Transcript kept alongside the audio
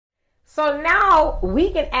So now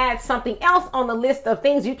we can add something else on the list of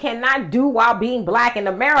things you cannot do while being black in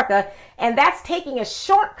America, and that's taking a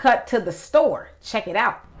shortcut to the store. Check it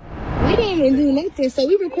out. We didn't even do nothing, so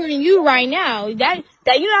we're recording you right now. That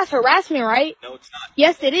that's harassment, right? No, it's not.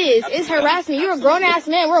 Yes, it is. Absolutely it's harassment. not. You're a grown-ass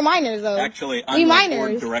man. We're minors, though. Actually, I'm the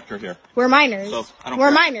board director here. We're minors. So, I don't We're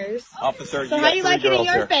care. minors. Officer, so how do you like it in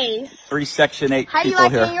your face? 3 Section 8 how do you people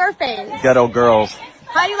like here. It in your face? Ghetto girls.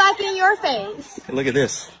 How do you like it in your face? Hey, look at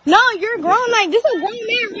this. No, you're grown. Like, this is a grown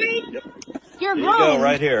man, right? Yep. You're Here grown. you go,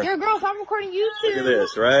 right here. You're grown, so I'm recording you too. Look at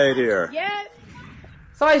this, right here. Yes.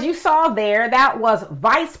 So as you saw there, that was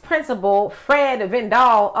Vice Principal Fred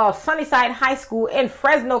Vidal of Sunnyside High School in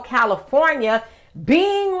Fresno, California,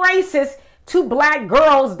 being racist to black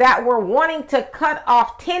girls that were wanting to cut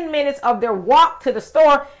off 10 minutes of their walk to the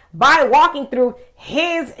store by walking through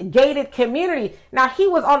his gated community. Now, he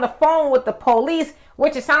was on the phone with the police,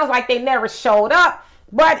 which it sounds like they never showed up,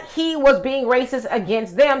 but he was being racist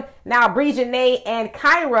against them. Now, Brijanay and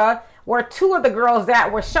Kyra were two of the girls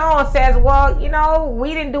that were shown, says, well, you know,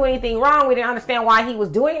 we didn't do anything wrong. We didn't understand why he was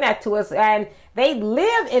doing that to us. And they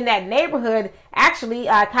live in that neighborhood, actually,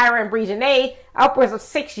 Kyra and Brijanay, upwards of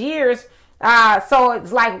 6 years. So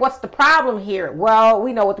it's like, what's the problem here? Well,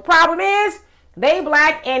 we know what the problem is. They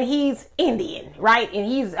black and he's Indian, right? And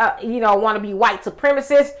he's, want to be white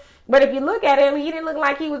supremacist. But if you look at him, he didn't look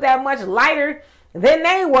like he was that much lighter than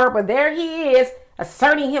they were. But there he is,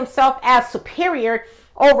 asserting himself as superior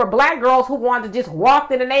over black girls who wanted to just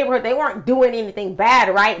walk in the neighborhood. They weren't doing anything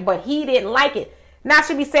bad, right? But he didn't like it. Now, it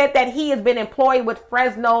should be said that he has been employed with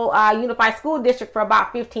Fresno Unified School District for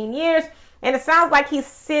about 15 years. And it sounds like he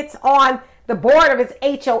sits on the board of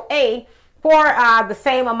his HOA for the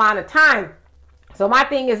same amount of time. So my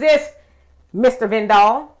thing is this, Mr.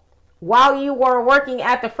 Vidal, while you were working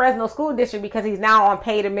at the Fresno School District, because he's now on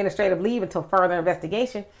paid administrative leave until further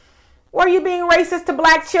investigation, were you being racist to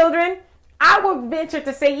black children? I would venture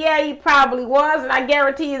to say, yeah, you probably was. And I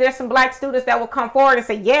guarantee you there's some black students that will come forward and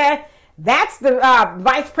say, yeah, that's the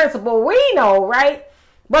vice principal we know, right?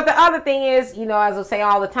 But the other thing is, as I say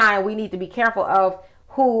all the time, we need to be careful of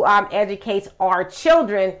who educates our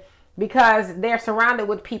children, because they're surrounded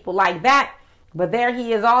with people like that. But there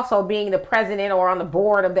he is, also being the president or on the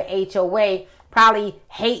board of the HOA, probably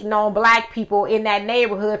hating on black people in that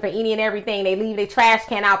neighborhood for any and everything. They leave their trash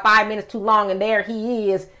can out 5 minutes too long, and there he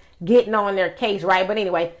is getting on their case, right? But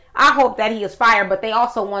anyway, I hope that he is fired. But they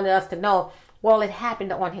also wanted us to know, well, it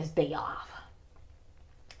happened on his day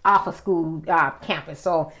off of school campus.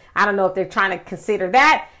 So I don't know if they're trying to consider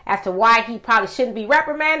that as to why he probably shouldn't be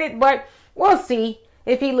reprimanded, but we'll see.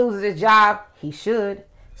 If he loses his job, he should.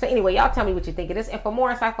 So anyway, y'all tell me what you think of this. And for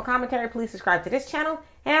more insightful commentary, please subscribe to this channel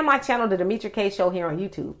and my channel, The Demetra Kaye Show, here on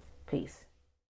YouTube. Peace.